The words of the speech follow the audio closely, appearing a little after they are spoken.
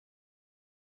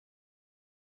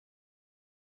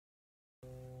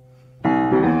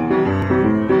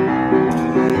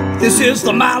This is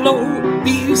the Milo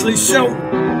Beasley Show.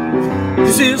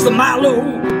 This is the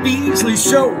Milo Beasley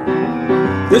Show.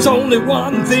 There's only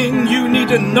one thing you need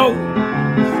to know.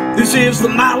 This is the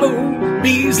Milo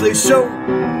Beasley Show.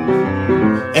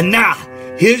 And now,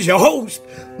 here's your host,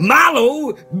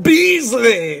 Milo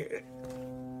Beasley.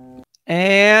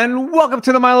 And welcome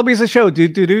to the Milo Beasley Show.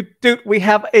 Dude. We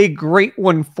have a great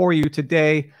one for you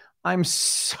today. I'm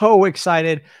so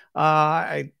excited.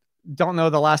 I don't know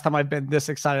the last time I've been this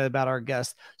excited about our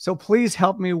guest. So please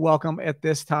help me welcome at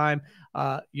this time.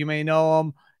 You may know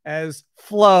him as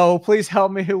Flo. Please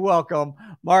help me welcome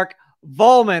Mark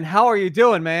Volman. How are you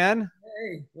doing, man?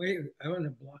 Hey, wait, I want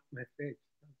to block my face.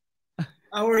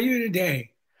 How are you today?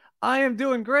 I am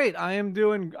doing great. I'm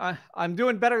doing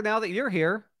better now that you're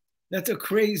here. That's a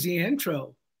crazy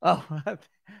intro. Oh,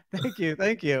 thank you.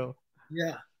 Thank you.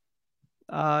 Yeah.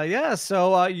 Yeah.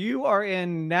 So you are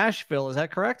in Nashville. Is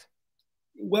that correct?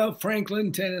 Well,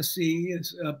 Franklin, Tennessee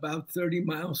is about 30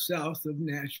 miles south of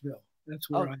Nashville. That's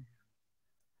where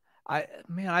I am.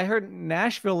 I heard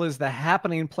Nashville is the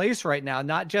happening place right now,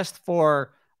 not just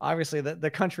for obviously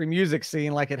the country music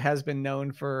scene like it has been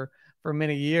known for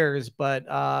many years, but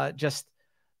just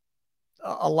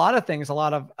a lot of things, a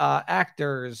lot of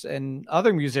actors and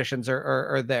other musicians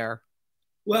are there.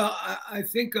 Well, I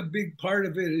think a big part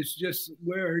of it is just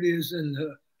where it is in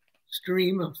the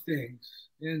stream of things,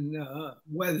 in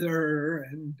weather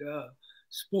and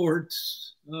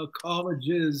sports,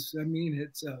 colleges. I mean,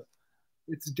 it's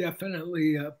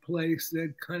definitely a place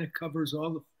that kind of covers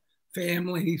all the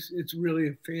families. It's really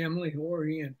a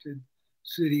family-oriented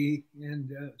city,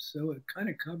 and so it kind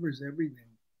of covers everything.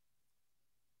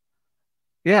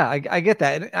 Yeah, I get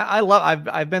that.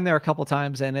 I've been there a couple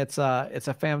times, and it's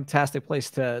a fantastic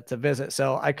place to visit.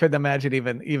 So I couldn't imagine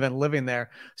even living there.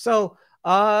 So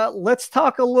let's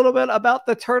talk a little bit about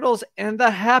the Turtles and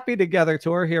the Happy Together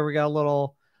tour. Here we got a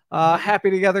little Happy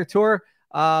Together tour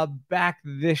back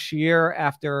this year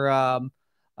after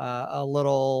a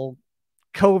little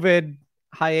COVID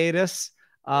hiatus.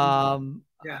 Yeah,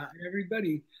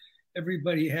 everybody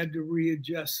had to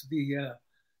readjust the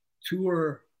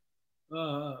tour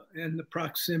and the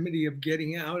proximity of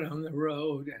getting out on the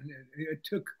road, and it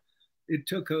took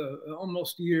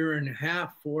almost a year and a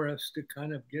half for us to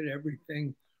kind of get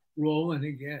everything rolling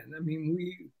again. I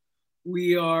mean,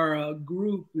 we are a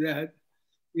group that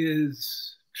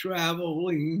is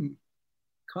traveling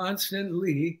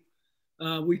constantly.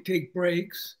 We take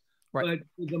breaks, right, but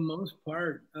for the most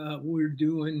part, we're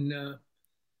doing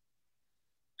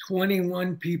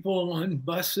 21 people on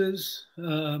buses,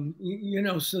 you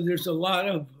know, so there's a lot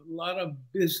of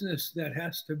business that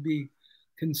has to be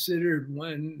considered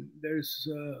when there's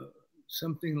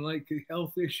something like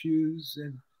health issues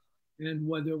and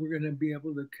whether we're going to be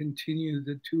able to continue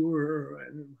the tour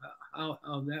and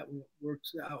how that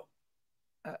works out.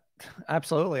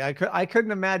 Absolutely. I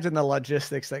couldn't imagine the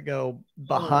logistics that go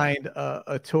behind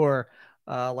a tour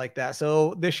like that.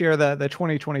 So this year, the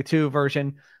 2022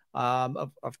 version,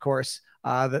 of course,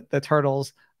 the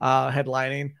Turtles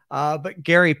headlining, but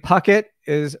Gary Puckett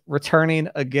is returning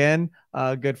again,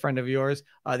 a good friend of yours.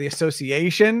 The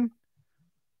Association,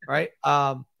 right?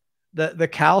 The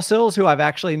Cowsills, who I've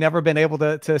actually never been able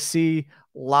to see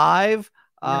live.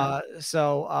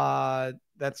 So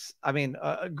that's, I mean,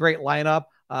 a great lineup.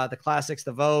 The Classics,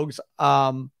 the Vogues.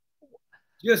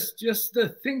 Just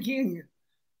the thinking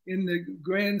in the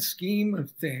grand scheme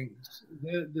of things,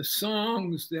 the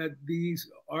songs that these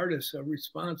artists are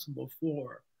responsible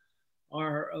for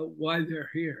are why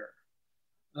they're here.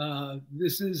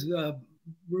 This is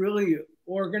really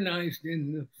organized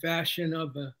in the fashion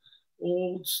of an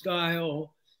old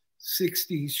style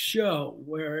 60s show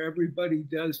where everybody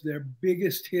does their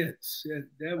biggest hits.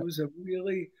 That was a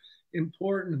really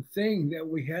important thing that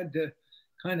we had to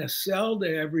kind of sell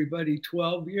to everybody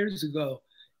 12 years ago.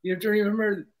 You have to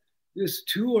remember this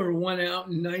tour went out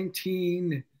in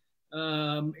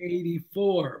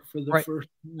 1984 for the first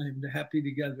time, the Happy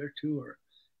Together tour.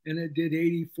 And it did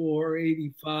 84,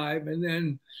 85. And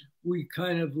then we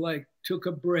kind of like took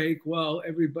a break while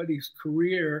everybody's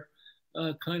career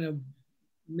kind of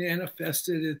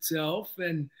manifested itself,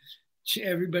 and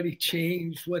everybody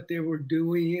changed what they were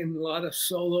doing, and a lot of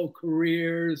solo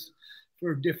careers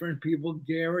for different people.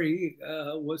 Gary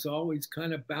was always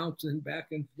kind of bouncing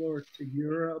back and forth to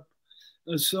Europe.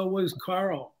 So was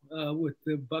Carl with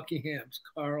the Buckinghams.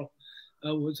 Carl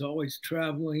was always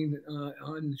traveling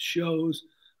on shows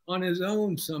on his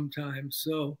own sometimes.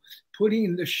 So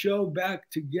putting the show back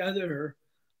together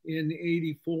in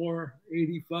 84,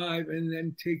 85, and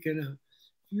then taking a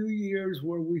few years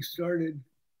where we started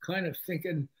kind of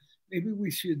thinking maybe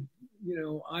we should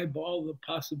eyeball the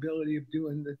possibility of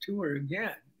doing the tour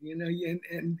again.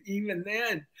 And even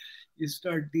then, you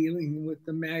start dealing with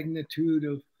the magnitude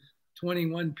of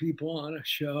 21 people on a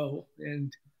show,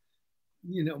 and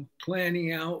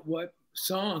planning out what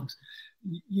songs.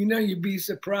 You'd be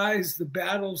surprised the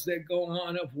battles that go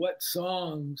on of what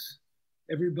songs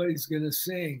everybody's going to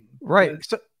sing. Right.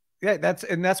 So yeah,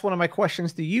 that's one of my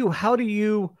questions to you. How do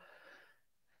you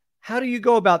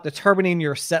go about determining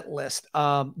your set list?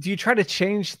 Do you try to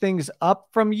change things up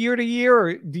from year to year,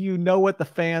 or do you know what the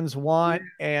fans want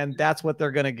and that's what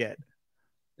they're going to get?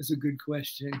 That's a good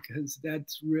question, because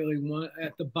that's really one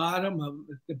at the bottom of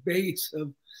the base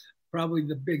of probably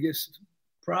the biggest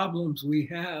problems we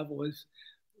have was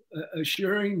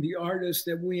assuring the artists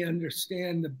that we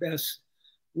understand the best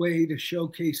way to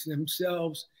showcase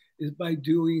themselves is by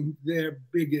doing their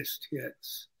biggest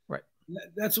hits. Right.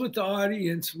 That's what the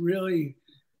audience really,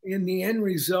 in the end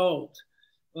result,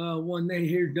 when they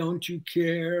hear "Don't You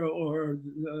Care" or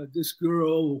 "This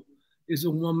Girl Is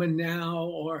a Woman Now"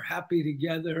 or "Happy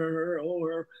Together"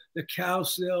 or "The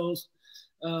Cowsills,"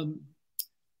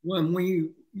 when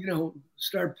we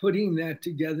start putting that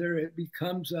together, it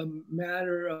becomes a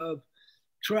matter of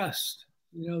trust.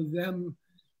 Them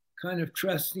kind of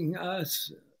trusting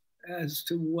us as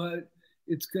to what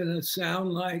it's going to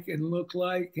sound like and look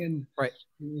like. And right.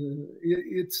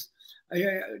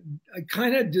 I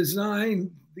kind of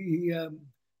designed the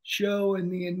show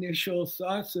and the initial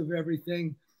thoughts of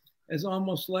everything as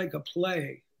almost like a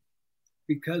play,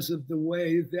 because of the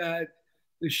way that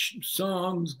the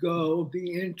songs go, the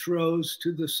intros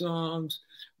to the songs.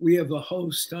 We have a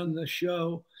host on the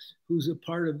show who's a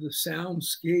part of the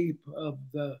soundscape of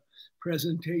the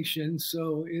presentation.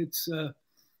 So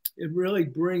it really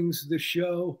brings the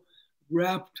show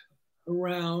wrapped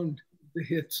around the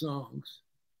hit songs.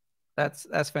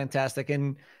 That's fantastic.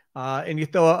 And you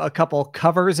throw a couple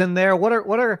covers in there. What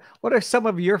are some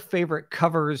of your favorite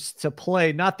covers to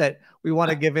play? Not that we want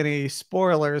to give any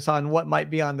spoilers on what might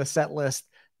be on the set list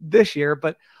this year,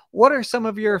 but what are some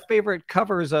of your favorite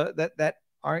covers that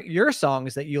aren't your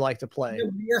songs that you like to play?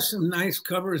 We have some nice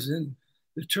covers in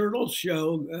the Turtles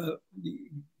show,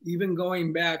 even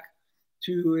going back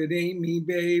to "It Ain't Me,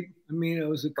 Babe." I mean, it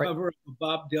was a cover of a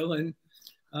Bob Dylan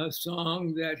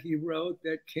song that he wrote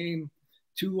that came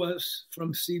to us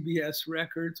from CBS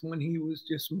Records when he was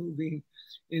just moving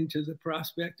into the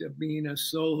prospect of being a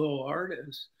solo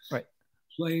artist, right,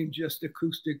 playing just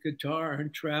acoustic guitar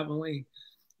and traveling.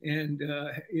 And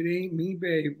 "It Ain't Me,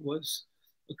 Babe" was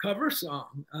a cover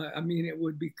song. I mean, it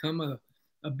would become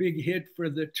a big hit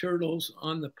for the Turtles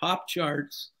on the pop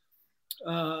charts,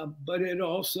 but it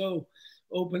also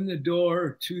opened the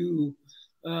door to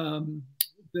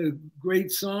the great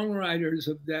songwriters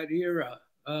of that era.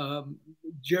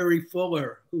 Jerry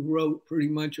Fuller, who wrote pretty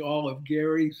much all of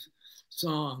Gary's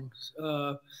songs,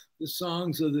 the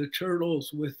songs of the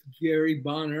Turtles with Gary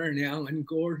Bonner and Alan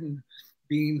Gordon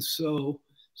being so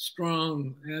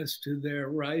strong as to their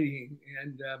writing.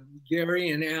 And Gary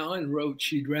and Alan wrote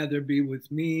 "She'd Rather Be With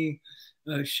Me,"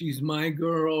 "She's My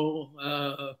Girl,"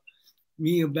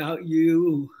 "Me About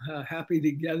You," "Happy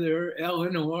Together,"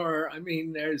 "Eleanor." I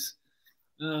mean, there's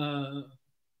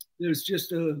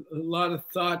just a lot of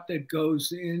thought that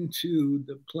goes into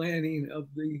the planning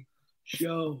of the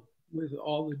show with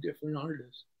all the different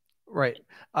artists. Right.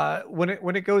 When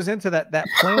it goes into that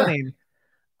planning,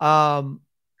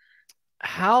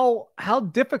 how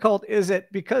difficult is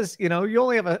it? Because, you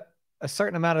only have a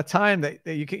certain amount of time that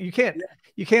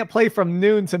you can't play from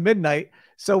noon to midnight.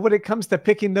 So when it comes to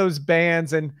picking those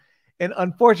bands and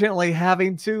unfortunately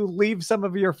having to leave some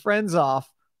of your friends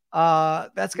off,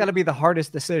 that's got to be the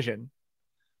hardest decision.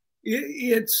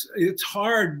 It's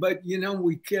hard, but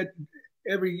we get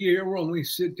every year when we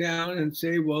sit down and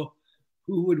say, well,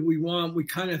 who would we want? We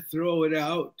kind of throw it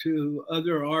out to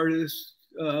other artists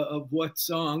of what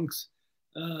songs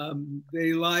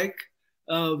they like.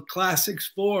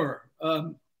 Classics 4.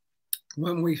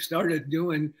 When we started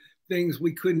doing things,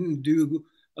 we couldn't do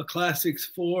a Classics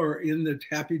 4 in the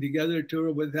Happy Together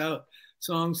tour without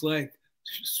songs like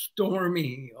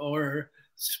 "Stormy" or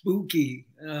 "Spooky,"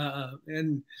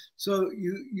 and so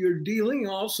you're dealing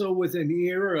also with an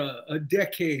era, a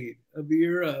decade of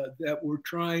era that we're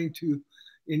trying to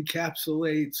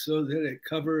encapsulate so that it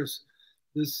covers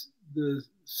the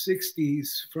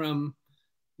 60s from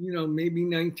maybe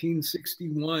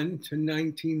 1961 to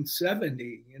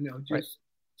 1970, just right.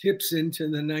 Tips into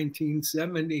the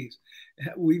 1970s.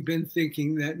 We've been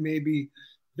thinking that maybe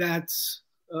that's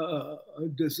a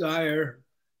desire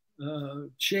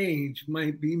change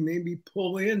might be maybe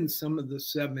pull in some of the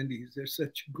 70s. There's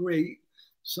such great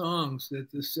songs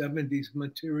that the 70s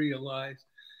materialized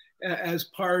as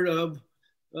part of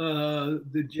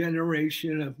the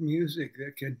generation of music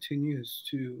that continues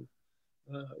to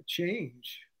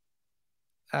change.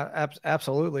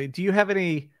 Absolutely. Do you have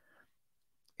any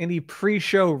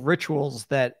pre-show rituals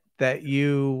that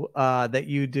you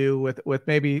do with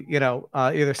maybe, you know,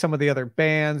 either some of the other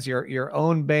bands, your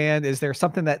own band? Is there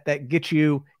something that gets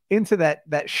you into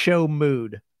that show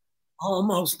mood?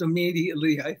 Almost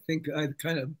immediately, I think I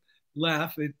kind of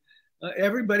laugh at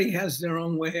everybody has their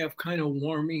own way of kind of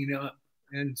warming up.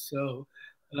 And so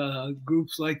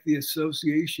groups like the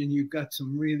Association, you've got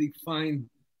some really fine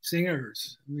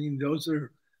singers. I mean, those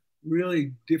are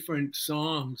really different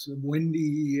songs,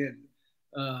 Windy and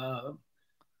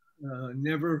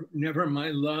Never My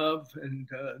Love, and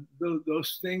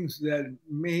those things that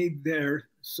made their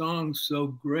songs so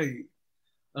great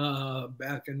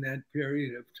back in that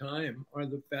period of time are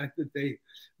the fact that they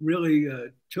really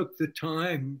took the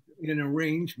time in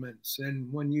arrangements.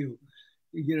 And when you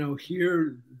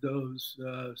hear those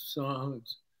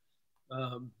songs,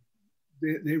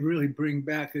 they really bring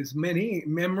back as many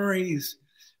memories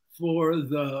for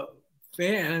the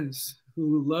fans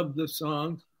who love the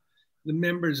songs. The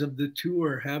members of the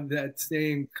tour have that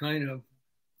same kind of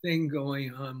thing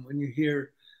going on when you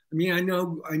hear. I mean, I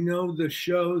know the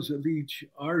shows of each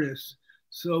artist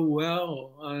so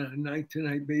well on a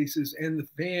night-to-night basis, and the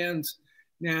fans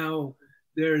now.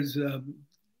 There's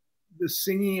the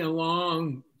singing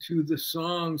along to the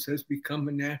songs has become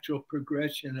a natural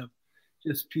progression of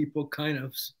just people kind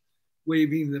of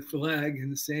waving the flag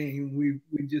and saying we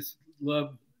just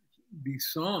love these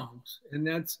songs. And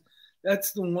that's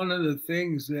the one of the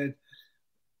things that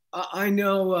I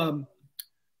know.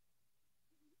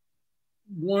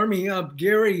 Warming up,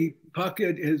 Gary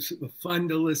Puckett is fun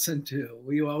to listen to.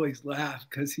 We always laugh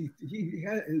because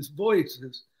his voice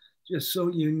is just so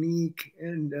unique,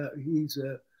 and he's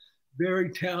a very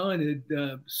talented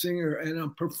singer and a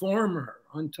performer.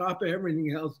 On top of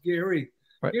everything else, Gary's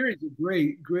a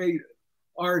great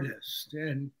artist,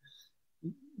 and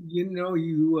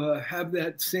you have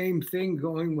that same thing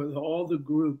going with all the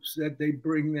groups that they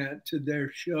bring that to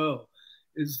their show.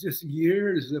 It's just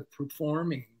years of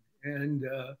performing, and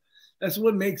that's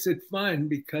what makes it fun,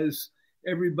 because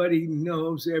everybody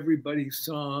knows everybody's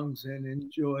songs and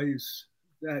enjoys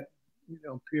that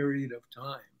period of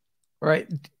time. Right.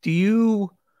 Do you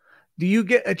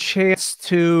get a chance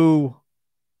to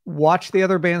watch the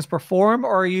other bands perform,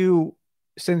 or are you,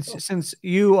 since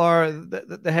you are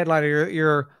the headliner,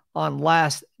 you're on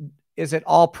last, is it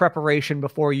all preparation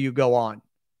before you go on?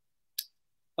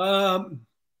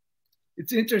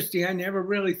 It's interesting. I never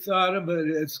really thought of it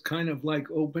as kind of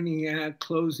like opening act,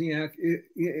 closing act.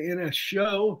 In a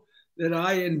show that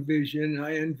I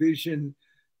envision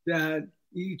that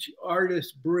each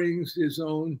artist brings his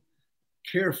own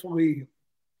carefully,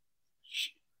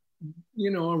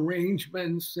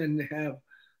 arrangements, and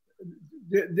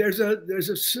there's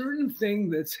a certain thing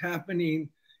that's happening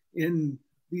in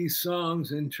these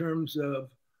songs in terms of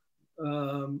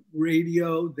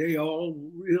radio. They all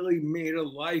really made a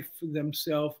life for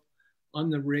themselves on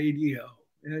the radio.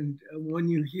 And when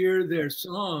you hear their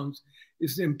songs,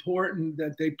 it's important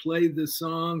that they play the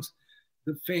songs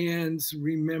the fans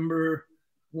remember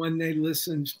when they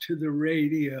listened to the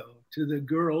radio, to the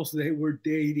girls they were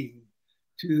dating,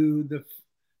 to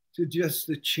just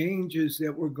the changes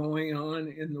that were going on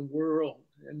in the world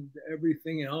and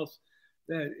everything else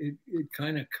that it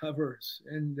kind of covers.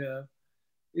 And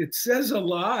it says a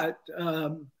lot,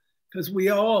 because we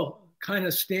all kind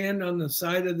of stand on the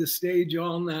side of the stage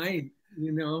all night,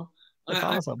 That's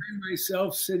awesome. I find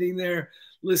myself sitting there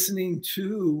listening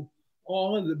to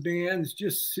all of the bands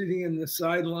just sitting in the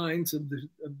sidelines of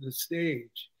the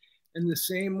stage. And the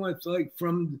same with, like,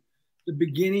 from the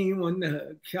beginning when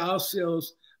the Cowsills,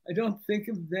 I don't think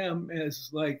of them as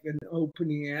like an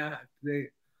opening act.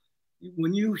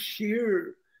 When you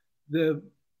hear the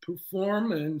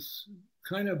performance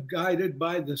kind of guided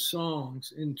by the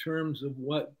songs in terms of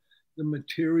what the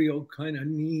material kind of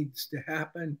needs to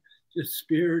happen, just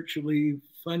spiritually,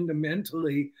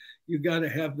 fundamentally, you got to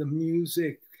have the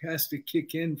music has to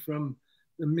kick in from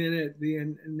the minute the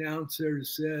announcer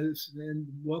says, and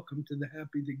welcome to the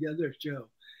Happy Together show.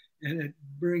 And it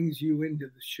brings you into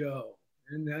the show.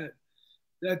 And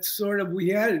that's sort of, we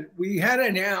had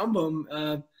an album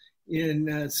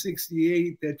in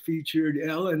 '68 that featured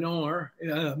Eleanor,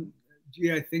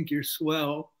 Gee, I Think You're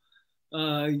Swell.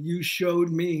 You Showed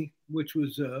Me, which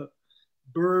was a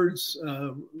Byrds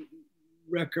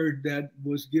record that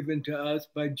was given to us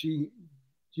by Jim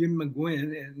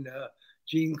McGuinn and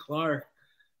Gene Clark.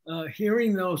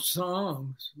 hearing those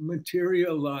songs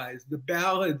materialize, the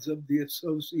ballads of the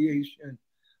association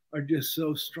are just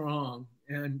so strong.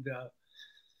 And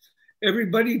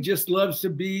everybody just loves to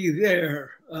be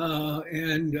there.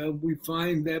 We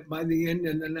find that by the end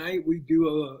of the night, we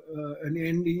do an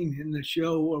ending in the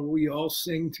show where we all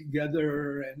sing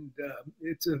together. And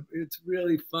it's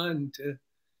really fun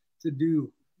to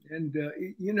do. And,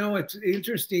 you know, it's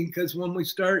interesting because when we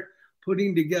start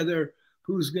putting together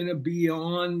who's going to be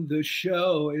on the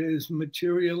show, it is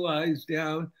materialized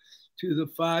down to the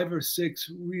 5 or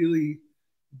 6 really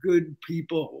good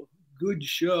people, good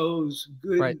shows,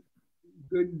 good, right.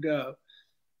 Good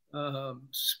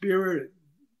spirit.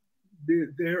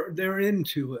 They're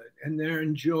into it and they're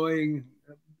enjoying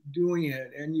doing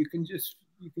it, and you can just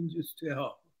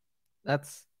tell.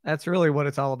 That's really what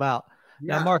it's all about.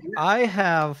 Yeah, now, Mark, yeah. I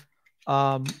have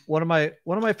one of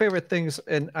my favorite things,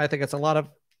 and I think it's a lot of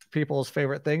people's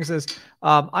favorite things, is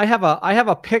I have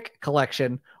a pick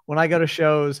collection when I go to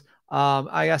shows.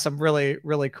 I got some really,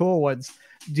 really cool ones.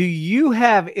 Do you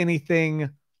have anything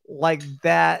like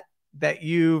that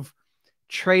you've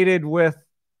traded with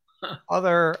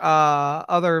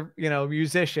other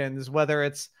musicians, whether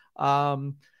it's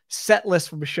set lists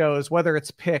from shows, whether it's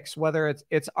picks, whether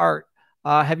it's art?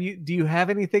 Do you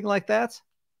have anything like that?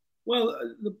 Well,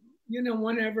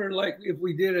 whenever, like, if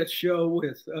we did a show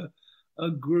with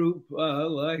a group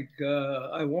like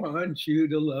I Want You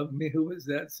to Love Me, who was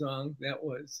that song? That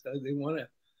was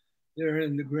they're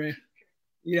in the grand,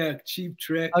 yeah, Cheap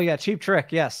Trick. Oh yeah, Cheap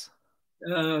Trick, yes.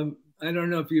 I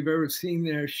don't know if you've ever seen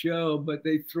their show, but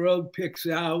they throw picks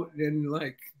out in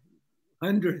like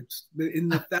hundreds, in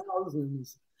the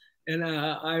thousands. And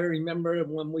I remember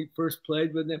when we first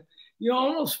played with them, you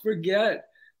almost forget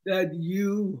that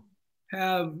you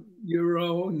have your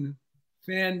own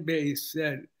fan base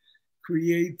that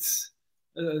creates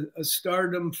a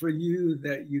stardom for you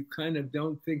that you kind of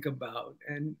don't think about.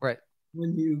 And right.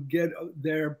 When you get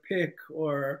their pick,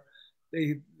 or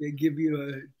they give you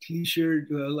a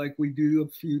t-shirt, like we do a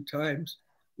few times.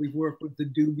 We've worked with the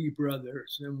Doobie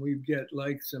Brothers, and we get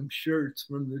like some shirts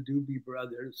from the Doobie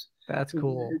Brothers. That's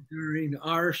cool. During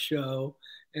our show,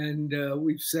 and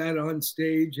we've sat on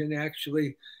stage and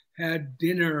actually had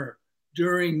dinner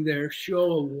during their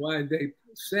show while they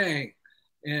sang.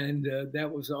 And that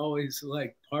was always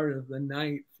like part of the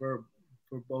night for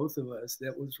both of us.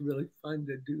 That was really fun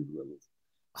to do, little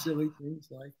silly things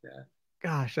like that.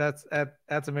 Gosh, that's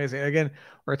amazing. Again,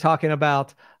 we're talking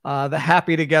about the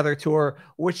Happy Together tour,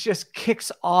 which just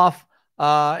kicks off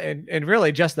in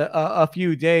really just a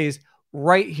few days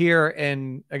right here.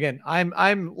 And again,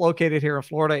 I'm located here in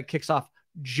Florida. It kicks off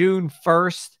June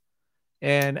 1st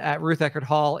and at Ruth Eckerd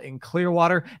Hall in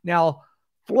Clearwater. Now,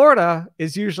 Florida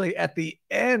is usually at the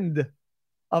end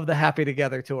of the Happy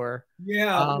Together tour.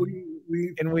 Yeah,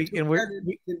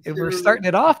 we're starting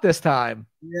it off this time.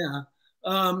 Yeah.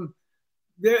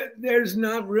 There's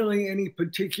not really any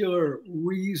particular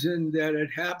reason that it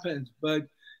happens, but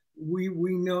we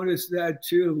notice that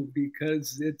too,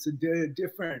 because it's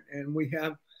different, and we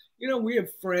have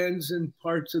friends in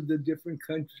parts of the different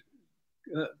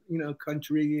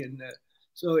country, and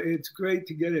so it's great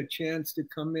to get a chance to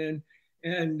come in.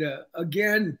 And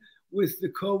again, with the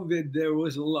COVID, there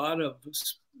was a lot of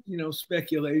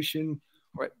speculation.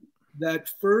 Right. That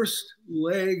first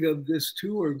leg of this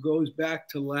tour goes back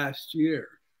to last year.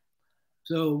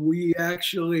 So we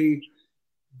actually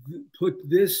put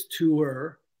this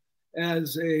tour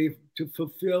to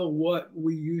fulfill what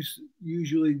we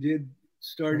usually did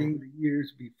starting the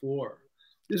years before.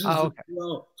 This is the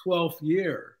 12th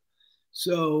year.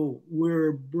 So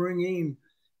we're bringing,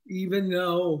 even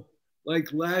though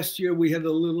like last year we had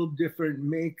a little different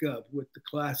makeup with the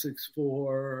Classics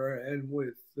 4 and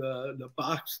with the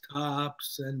box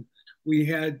tops, and we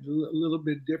had a little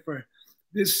bit different.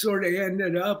 This sort of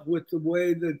ended up with the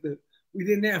way that we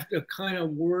didn't have to kind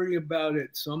of worry about it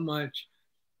so much.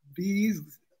 These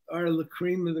are the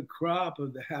cream of the crop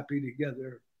of the Happy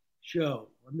Together show.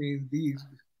 I mean,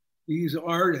 these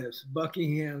artists,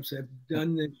 Buckinghams, have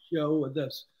done this show with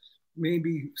us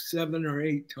maybe 7 or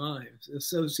 8 times.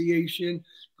 Association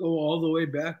go all the way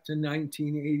back to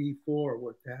 1984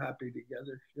 with the Happy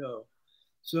Together show.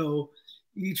 So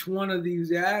each one of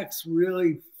these acts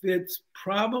really fits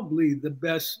probably the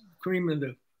best cream of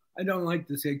the, I don't like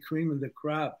to say cream of the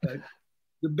crop, but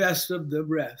the best of the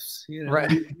rest.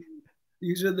 Right.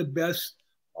 These are the best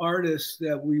artists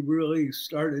that we really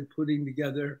started putting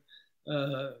together,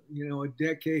 a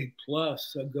decade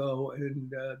plus ago,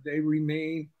 and they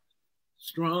remain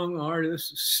strong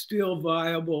artists, still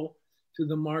viable to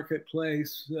the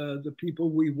marketplace. The people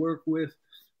we work with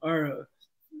are,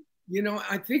 You know,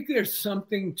 I think there's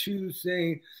something to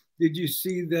saying, did you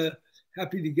see the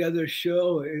Happy Together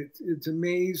show? It's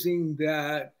amazing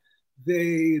that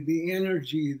the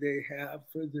energy they have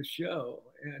for the show.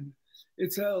 And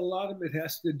it's a lot of it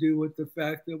has to do with the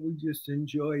fact that we just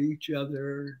enjoy each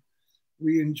other.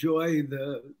 We enjoy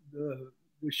the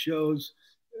shows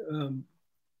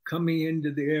coming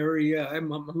into the area. I'm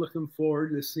looking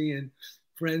forward to seeing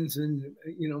friends in,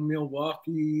 you know,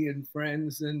 Milwaukee, and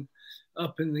friends and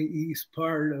up in the east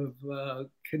part of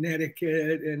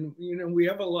Connecticut. And, you know, we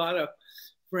have a lot of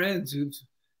friends who's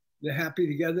the Happy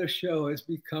Together show has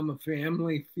become a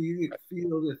family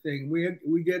feel the thing.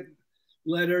 We get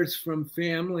letters from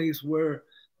families where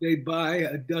they buy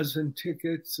a dozen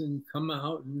tickets and come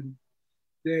out, and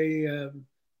they,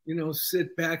 you know,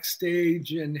 sit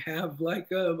backstage and have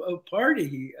like a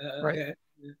party. Right.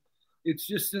 It's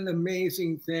just an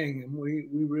amazing thing, and we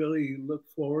really look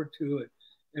forward to it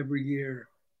every year.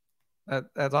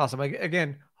 That's awesome.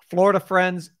 Again, Florida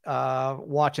friends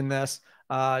watching this.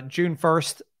 June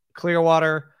 1st,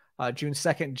 Clearwater. June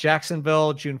 2nd,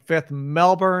 Jacksonville. June 5th,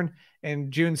 Melbourne.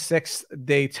 And June 6th,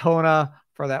 Daytona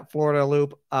for that Florida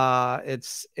loop.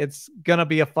 It's going to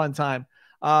be a fun time.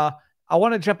 I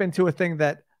want to jump into a thing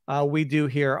that we do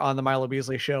here on the Milo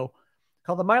Beasley Show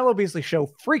called the Milo Beasley Show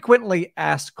Frequently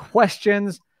Asked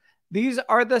Questions. These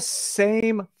are the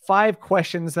same 5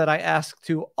 questions that I ask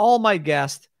to all my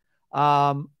guests.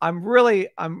 I'm really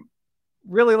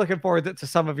looking forward to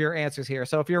some of your answers here.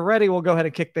 So if you're ready, we'll go ahead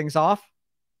and kick things off.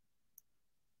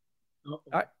 All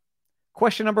right.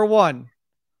 Question number 1.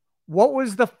 What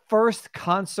was the first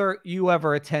concert you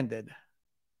ever attended?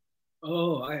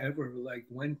 Oh, I ever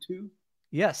went to?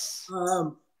 Yes.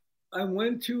 I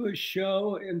went to a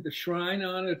show in the Shrine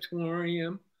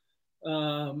Auditorium.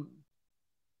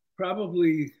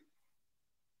 Probably,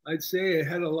 I'd say it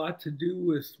had a lot to do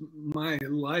with my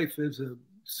life as a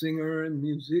singer and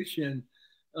musician.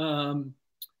 In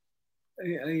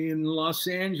Los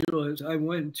Angeles, I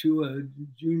went to a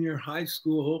junior high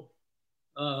school,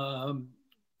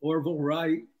 Orville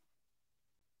Wright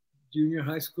Junior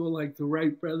High School, like the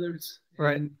Wright brothers.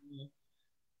 Right. And,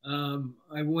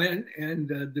 I went, and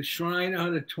the Shrine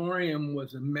Auditorium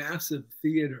was a massive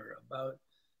theater, about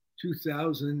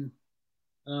 2,000,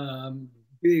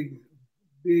 big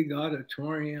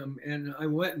auditorium. And I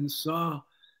went and saw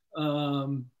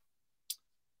an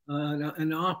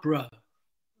opera.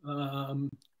 I'm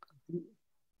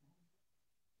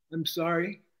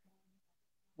sorry.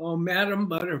 Oh, Madame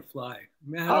Butterfly.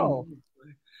 Butterfly.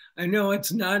 I know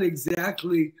it's not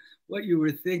exactly what you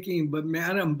were thinking, but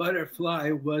Madame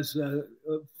Butterfly was a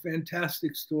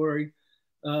fantastic story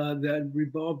that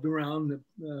revolved around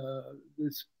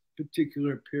this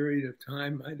particular period of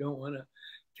time. I don't want to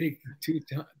take too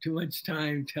much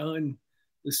time telling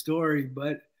the story,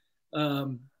 but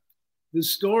the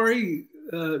story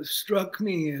struck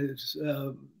me as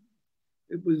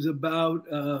it was about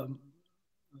a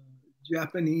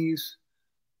Japanese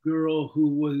girl who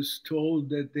was told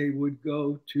that they would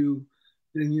go to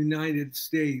the United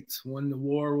States when the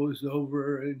war was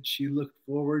over, and she looked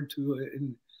forward to it.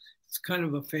 And it's kind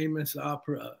of a famous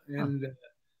opera. And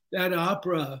that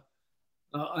opera,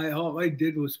 all I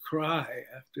did was cry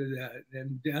after that.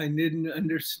 And I didn't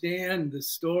understand the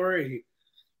story,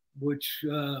 which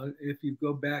if you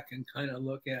go back and kind of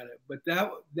look at it. But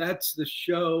that's the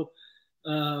show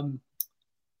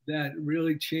that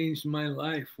really changed my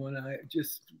life, when I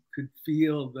just could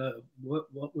feel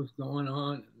what was going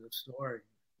on in the story.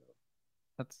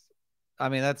 That's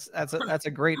a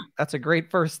great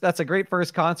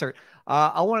first concert.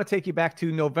 I want to take you back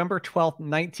to November 12th,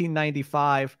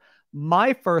 1995.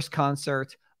 My first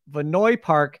concert, Vinoy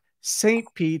Park, St.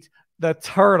 Pete, the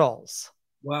Turtles.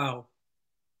 Wow.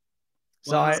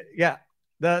 So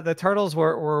the Turtles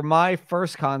were my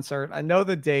first concert. I know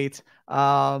the date.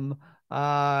 I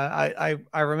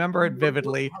remember it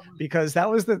vividly because that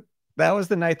was the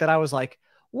night that I was like,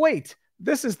 wait,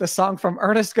 this is the song from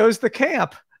Ernest Goes to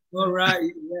Camp. All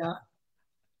right, yeah.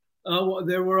 Well,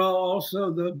 there were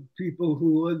also the people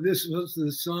who this was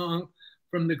the song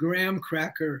from the graham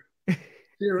cracker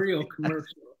cereal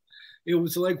commercial. It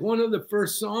was like one of the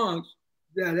first songs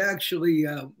that actually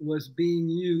was being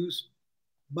used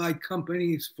by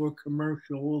companies for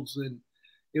commercials, and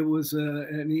it was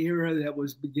an era that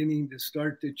was beginning to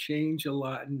start to change a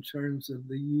lot in terms of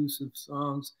the use of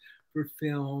songs for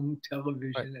film,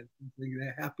 television, right, and things like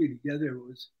that. Happy Together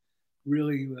was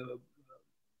really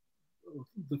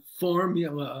the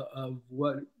formula of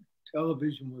what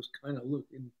television was kind of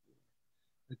looking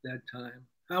for at that time.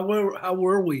 How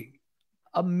were we?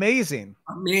 Amazing.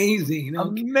 Okay.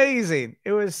 Amazing.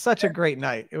 It was such a great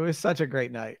night.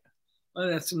 Oh,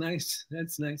 that's nice.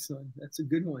 That's a nice one. That's a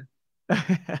good one.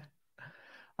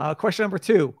 Question number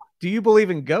 2. Do you believe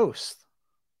in ghosts?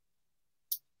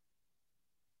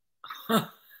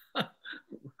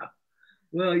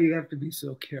 Well, you have to be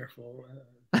so careful.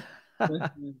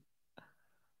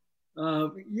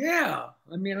 Yeah,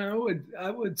 I mean, I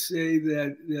would say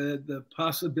that the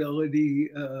possibility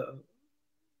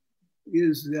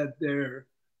is that there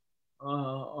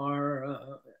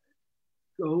are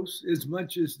ghosts as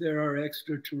much as there are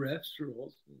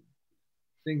extraterrestrials,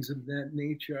 things of that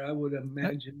nature. I would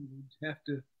imagine you'd have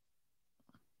to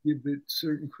give it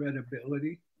certain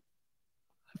credibility.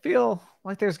 I feel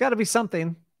like there's got to be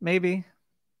something, maybe.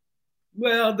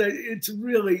 Well, it's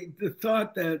really the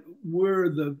thought that we're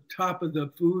the top of the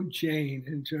food chain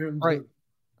in terms of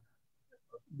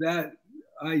that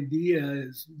idea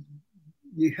is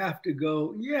you have to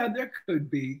go, yeah, there could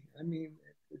be. I mean,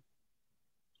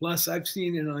 plus I've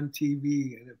seen it on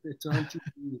TV, and if it's on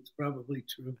TV, it's probably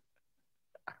true.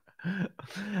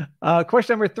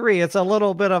 Question number 3. It's a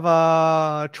little bit of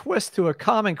a twist to a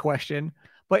common question,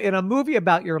 but in a movie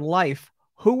about your life,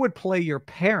 who would play your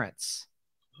parents?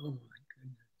 Oh my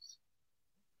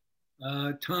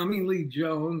goodness. Tommy Lee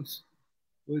Jones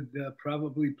would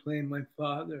probably play my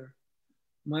father.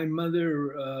 My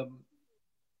mother,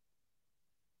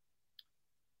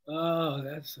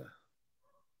 that's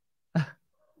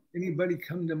anybody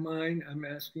come to mind? I'm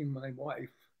asking my wife.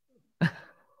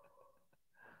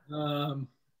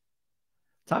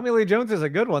 Tommy Lee Jones is a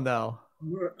good one, though.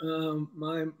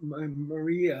 My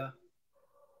Maria.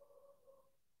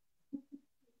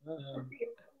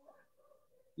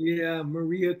 Yeah,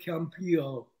 Maria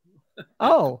Campillo.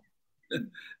 Oh,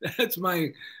 that's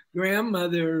my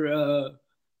grandmother.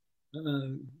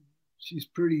 She's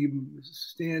pretty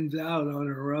stands out on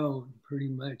her own, pretty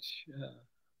much.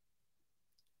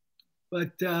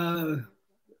 But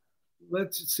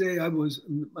let's say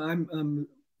I'm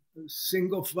a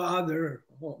single father,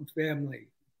 home family.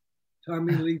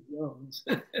 Tommy Lee Jones.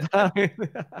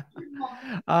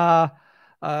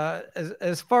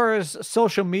 As far as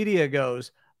social media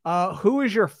goes, who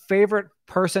is your favorite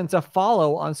person to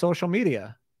follow on social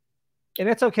media? And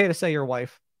it's okay to say your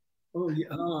wife. Oh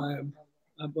yeah,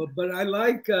 but I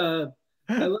like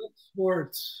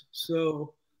sports,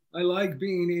 so I like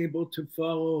being able to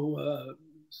follow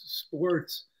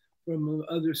sports from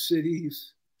other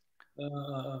cities.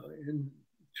 In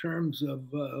terms of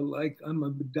like I'm a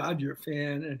Dodger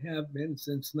fan and have been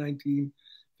since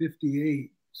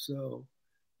 1958. So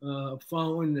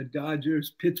following the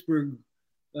Dodgers, Pittsburgh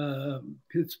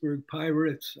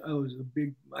Pirates. I was a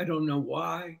big, I don't know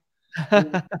why,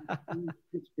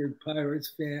 Pittsburgh Pirates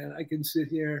fan. I can sit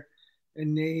here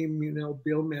and name,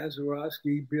 Bill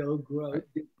Mazeroski, Bill Grote,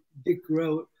 Dick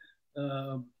Grote.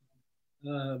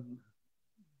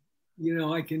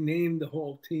 I can name the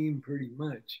whole team pretty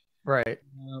much. Right.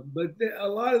 But a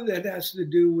lot of that has to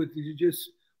do with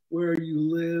just where you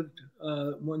lived.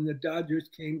 When the Dodgers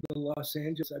came to Los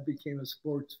Angeles, I became a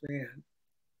sports fan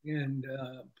and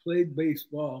played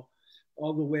baseball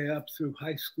all the way up through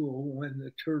high school when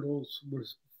the Turtles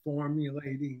was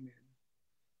formulating.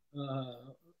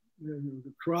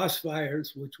 The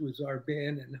Crossfires, which was our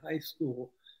band in high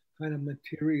school, kind of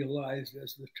materialized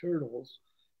as the Turtles.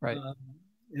 Right.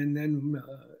 And then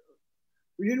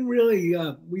we didn't really,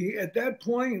 at that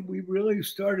point, we really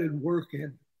started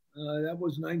working. That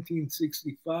was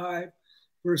 1965,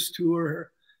 first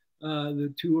tour,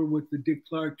 the tour with the Dick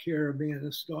Clark Caravan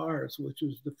of Stars, which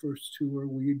was the first tour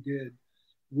we did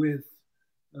with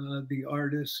the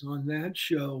artists on that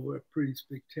show were pretty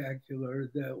spectacular.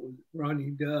 That was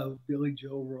Ronnie Dove, Billy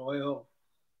Joe Royal,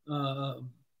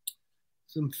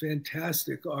 some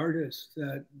fantastic artists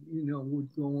that, would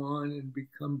go on and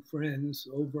become friends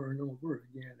over and over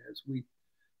again as we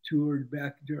toured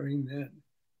back during that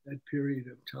period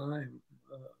of time.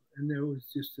 And there was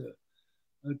just a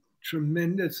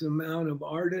tremendous amount of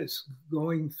artists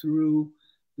going through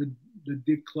the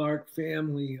Dick Clark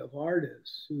family of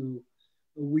artists who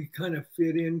we kind of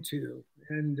fit into.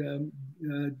 And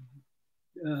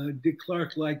Dick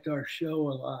Clark liked our show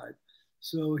a lot.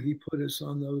 So he put us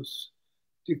on those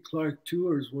Dick Clark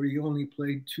tours where he only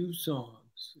played 2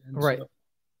 songs. And right. So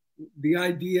the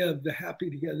idea of the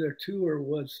Happy Together tour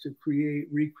was to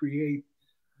recreate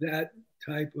that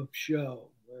type of show.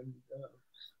 And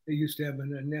they used to have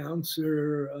an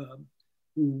announcer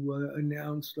who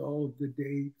announced all of the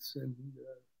dates and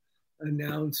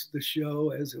announced the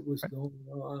show as it was going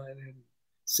on and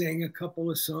sang a couple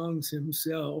of songs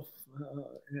himself.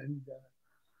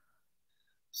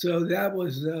 So that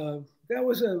was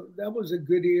a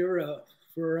good era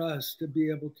for us to be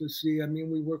able to see. I mean,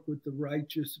 we work with the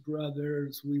Righteous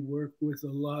Brothers. We work with a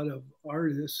lot of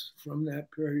artists from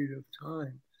that period of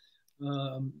time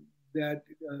that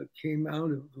came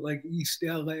out of like East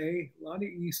LA, a lot of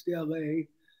East LA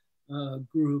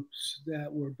groups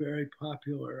that were very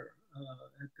popular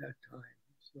at that time.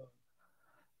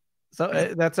 So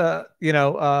that's a,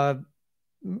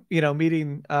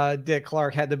 meeting Dick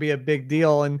Clark had to be a big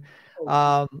deal. And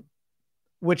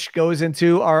which goes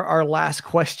into our last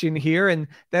question here. And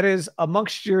that is,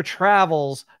 amongst your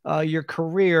travels, your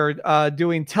career,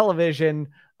 doing television,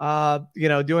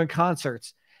 doing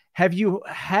concerts, have you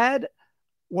had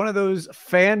one of those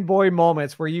fanboy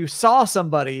moments where you saw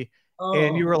somebody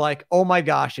and you were like, oh my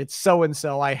gosh, it's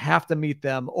so-and-so, I have to meet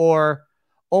them? Or,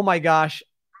 oh my gosh,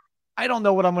 I don't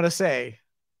know what I'm going to say?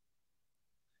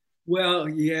 Well,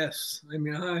 yes. I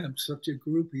mean, I am such a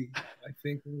groupie, I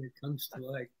think, when it comes to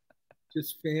like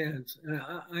just fans.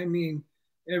 I mean,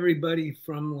 everybody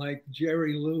from like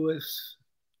Jerry Lewis.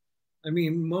 I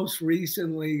mean, most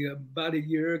recently, about a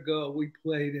year ago, we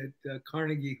played at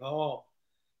Carnegie Hall,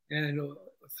 and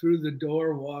through the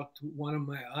door walked one of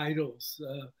my idols,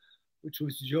 which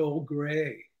was Joel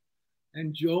Gray.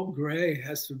 And Joel Gray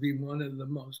has to be one of the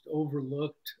most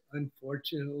overlooked,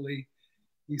 unfortunately.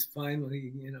 He's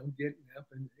finally, getting up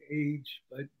in age,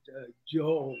 but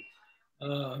Joel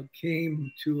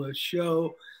came to a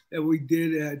show that we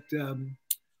did at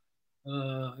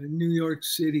New York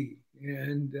City,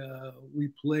 and we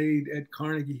played at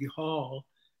Carnegie Hall,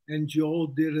 and Joel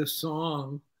did a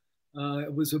song.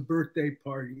 It was a birthday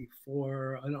party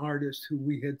for an artist who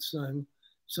we had sung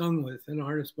with, an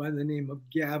artist by the name of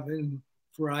Gavin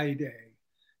Friday.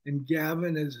 And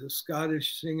Gavin is a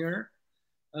Scottish singer,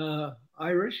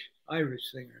 Irish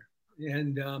singer.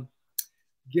 And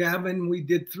Gavin, we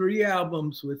did 3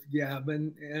 albums with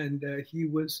Gavin, and he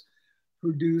was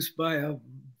produced by a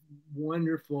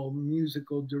wonderful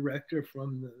musical director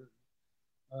from the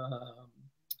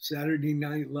Saturday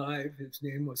Night Live. His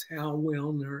name was Hal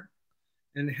Wilner.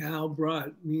 And Hal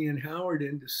brought me and Howard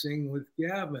in to sing with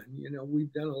Gavin.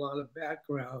 We've done a lot of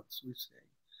backgrounds. We sang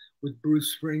with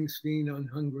Bruce Springsteen on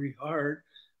Hungry Heart.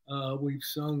 We've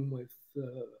sung with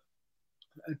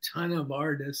a ton of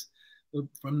artists,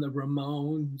 from the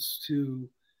Ramones to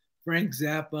Frank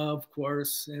Zappa, of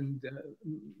course, and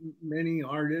many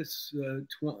artists,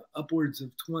 upwards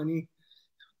of 20,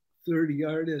 30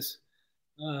 artists.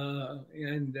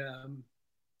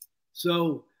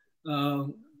 So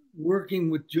working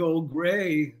with Joel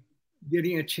Gray,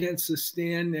 getting a chance to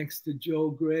stand next to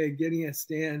Joel Gray, getting a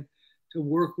stand to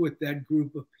work with that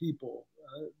group of people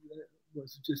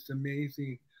was just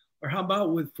amazing. Or how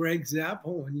about with Frank Zappa,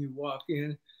 when you walk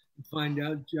in and find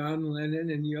out John Lennon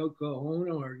and Yoko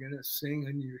Ono are going to sing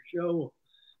on your show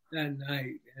that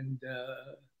night. And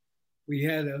we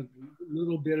had a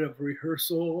little bit of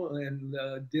rehearsal and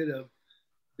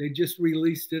they just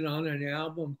released it on an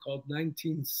album called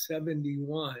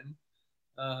 1971,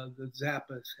 the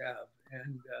Zappas have.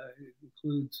 And it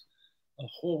includes a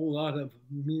whole lot of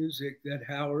music that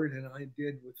Howard and I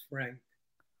did with Frank.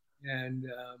 And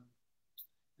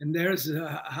there's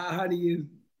how do you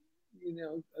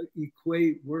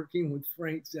equate working with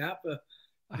Frank Zappa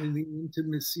and the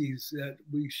intimacies that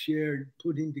we shared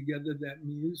putting together that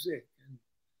music. And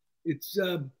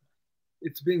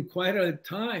it's been quite a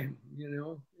time,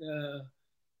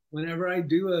 whenever I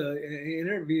do an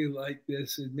interview like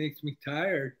this, it makes me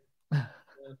tired.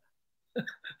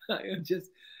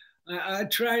 I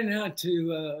try not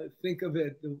to think of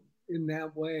it in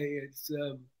that way. It's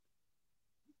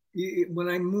when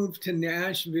I moved to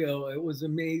Nashville, it was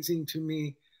amazing to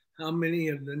me how many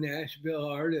of the Nashville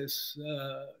artists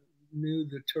knew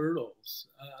the Turtles.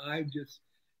 I just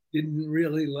didn't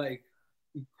really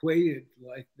equate it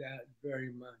like that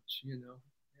very much, And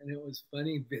it was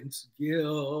funny, Vince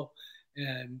Gill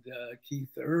and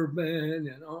Keith Urban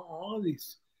and all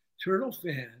these Turtle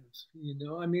fans,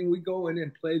 I mean, we go in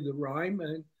and play the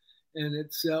Ryman and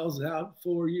it sells out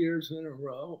 4 years in a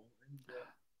row. And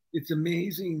it's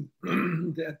amazing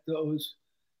that those,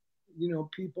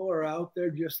 people are out there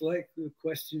just like the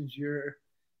questions you're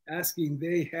asking.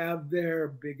 They have their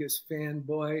biggest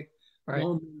fanboy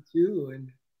moment too.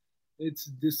 And it's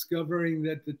discovering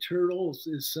that the Turtles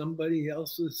is somebody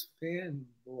else's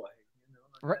fanboy,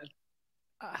 Right.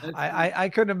 I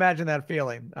couldn't imagine that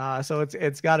feeling. So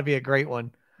it's got to be a great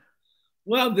one.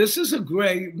 Well, this is a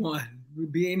great one.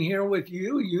 Being here with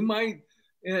you, you might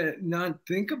not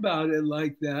think about it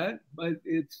like that, but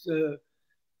it's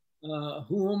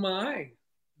who am I?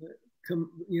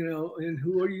 come, you know, and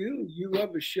who are you? You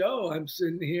have a show. I'm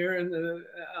sitting here in the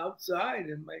outside,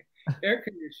 and my air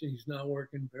conditioning's not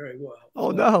working very well.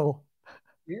 Oh, So, no.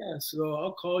 yeah, so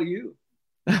I'll call you.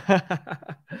 All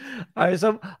right.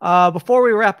 So before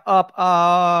we wrap up,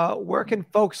 where can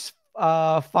folks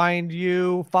find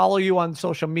you, follow you on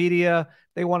social media?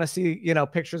 They want to see, you know,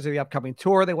 pictures of the upcoming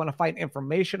tour. They want to find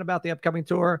information about the upcoming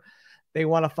tour. They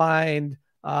want to find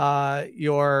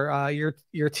your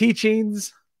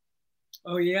teachings.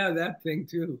 Oh yeah, that thing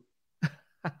too.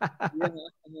 Yeah.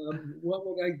 What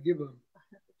would I give them?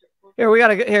 Here we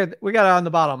got it on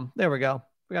the bottom. There we go.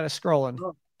 We got it scrolling.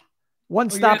 Oh.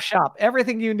 One-stop Yeah. shop.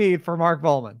 Everything you need for Mark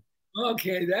Volman.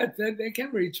 Okay, that they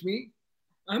can reach me.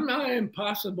 I'm not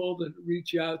impossible to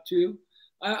reach out to.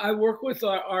 I work with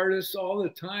our artists all the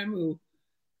time who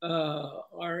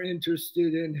are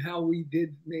interested in how we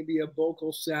did maybe a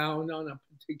vocal sound on a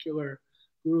particular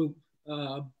group.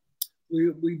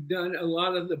 We've done a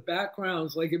lot of the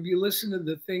backgrounds. Like if you listen to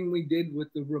the thing we did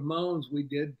with the Ramones, we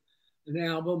did an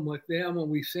album with them and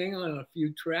we sang on a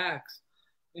few tracks.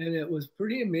 And it was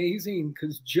pretty amazing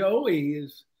because Joey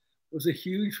was a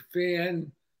huge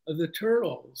fan of the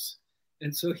Turtles.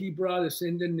 And so he brought us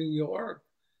into New York.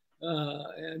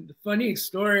 And the funny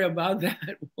story about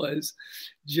that was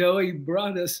Joey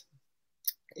brought us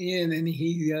in and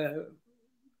he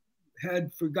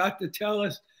had forgot to tell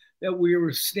us that we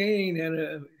were staying at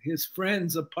his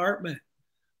friend's apartment.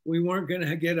 We weren't going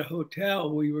to get a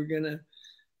hotel. We were going to,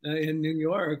 in New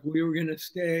York, we were going to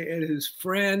stay at his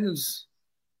friend's.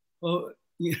 Oh,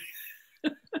 yeah.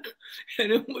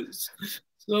 And it was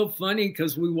so funny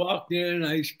because we walked in and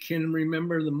I can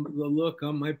remember the look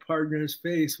on my partner's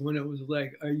face when it was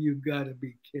like, "Oh, you gotta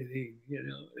be kidding." You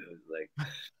know, it was like,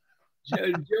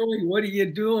 Joey, what are you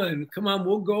doing? Come on,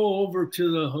 we'll go over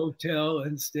to the hotel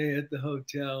and stay at the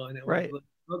hotel. And it was like,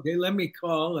 okay, let me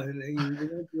call. And he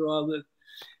went through all this.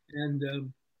 And it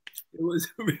was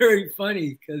very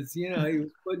funny because, you know, he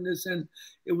was putting this in.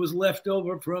 It was left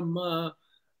over from a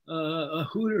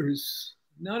Hooters,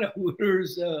 not a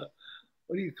Hooters.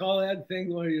 What do you call that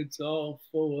thing where it's all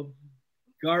full of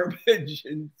garbage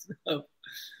and stuff?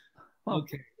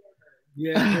 Okay.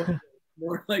 Yeah.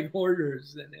 More like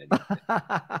hoarders than anything.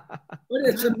 But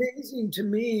it's amazing to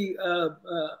me.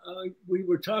 We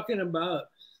were talking about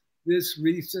this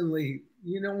recently.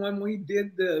 You know, when we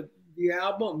did the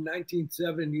album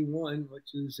 1971,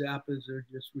 which the Zappas are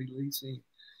just releasing,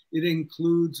 it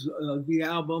includes the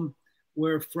album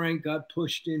where Frank got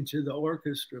pushed into the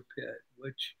orchestra pit,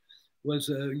 which was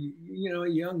a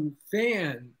young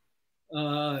fan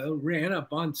ran up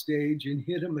on stage and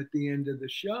hit him at the end of the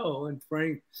show. And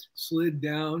Frank slid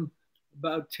down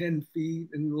about 10 feet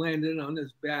and landed on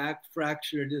his back,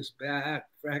 fractured his back,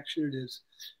 fractured his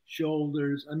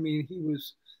shoulders. I mean,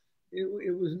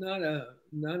 it was not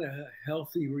a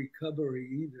healthy recovery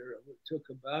either. It took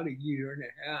about a year and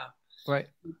a half. Right.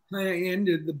 We kind of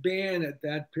ended the band at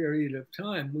that period of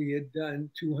time. We had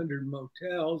done 200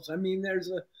 motels. I mean,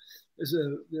 there's a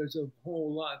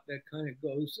whole lot that kind of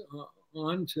goes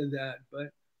on to that,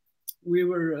 but we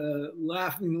were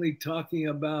laughingly talking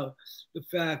about the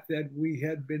fact that we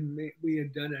had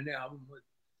done an album with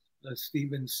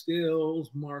Stephen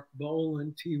Stills, Mark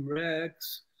Bolan,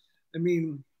 T-Rex. I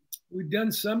mean, we'd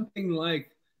done something like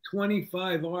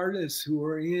 25 artists who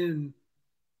are in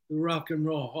the Rock and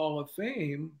Roll Hall of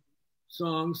Fame,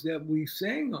 songs that we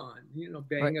sang on, you know,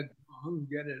 Bang a Gong,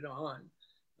 Get It On.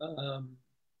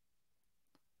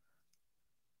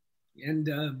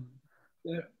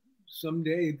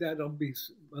 Someday that'll be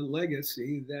a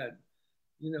legacy that,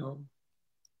 you know,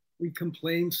 we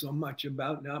complain so much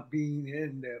about not being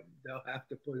in that they'll have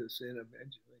to put us in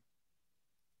eventually.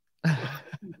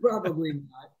 Probably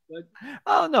not, but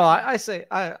oh no, I say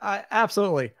I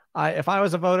absolutely. If I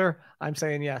was a voter, I'm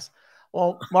saying yes.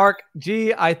 Well, Mark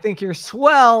G, I think you're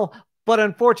swell, but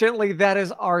unfortunately, that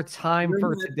is our time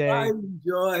for today.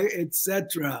 Enjoy,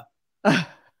 etc.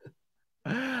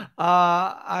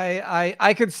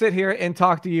 I could sit here and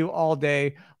talk to you all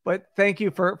day, but thank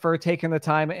you for taking the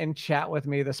time and chat with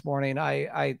me this morning.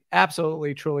 I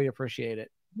absolutely, truly appreciate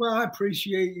it. Well, I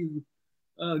appreciate you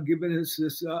giving us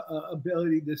this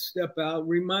ability to step out,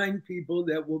 remind people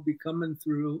that we'll be coming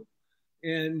through,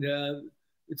 and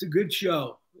it's a good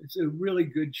show. It's a really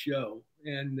good show,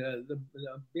 and the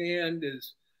band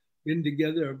has been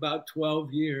together about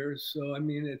 12 years, so I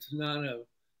mean, it's not a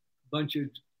bunch of,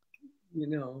 you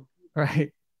know,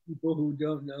 right, people who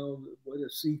don't know what a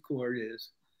C chord is.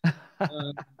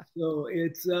 So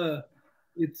it's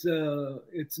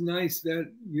nice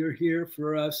that you're here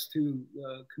for us to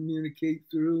communicate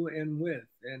through and with.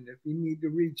 And if you need to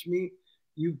reach me,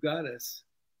 you've got us.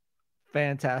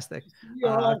 Fantastic.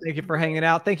 Thank you for hanging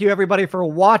out. Thank you everybody for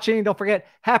watching. Don't forget,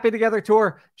 Happy Together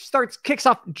Tour kicks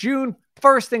off June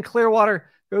 1st in Clearwater,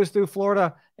 goes through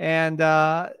Florida, and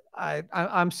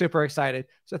I'm super excited.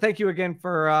 So thank you again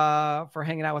for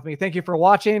hanging out with me. Thank you for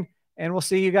watching, and we'll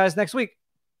see you guys next week.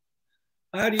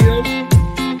 Adios.